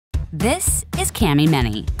This is Cami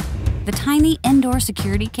Mini, the tiny indoor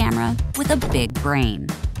security camera with a big brain.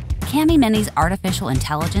 Cami Mini's artificial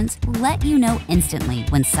intelligence will let you know instantly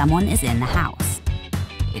when someone is in the house.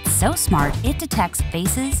 It's so smart, it detects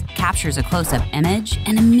faces, captures a close-up image,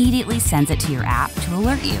 and immediately sends it to your app to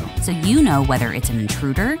alert you, so you know whether it's an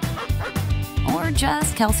intruder or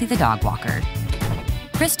just Kelsey the dog walker.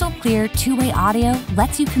 Crystal clear two-way audio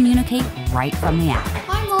lets you communicate right from the app.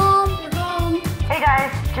 Hi, Mom. We're home. Hey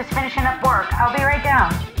guys, just finishing up work. I'll be right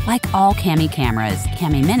down. Like all Cami cameras,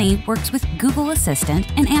 Cami Mini works with Google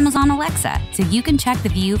Assistant and Amazon Alexa, so you can check the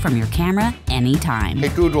view from your camera anytime. Hey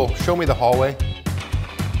Google, show me the hallway.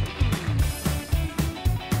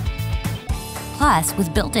 Plus,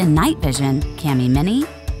 with built-in night vision, Cami Mini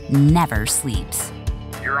never sleeps.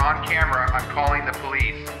 You're on camera. I'm calling the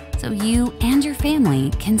police. So you and your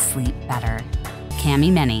family can sleep better.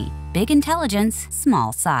 Cami Mini, big intelligence,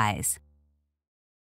 small size.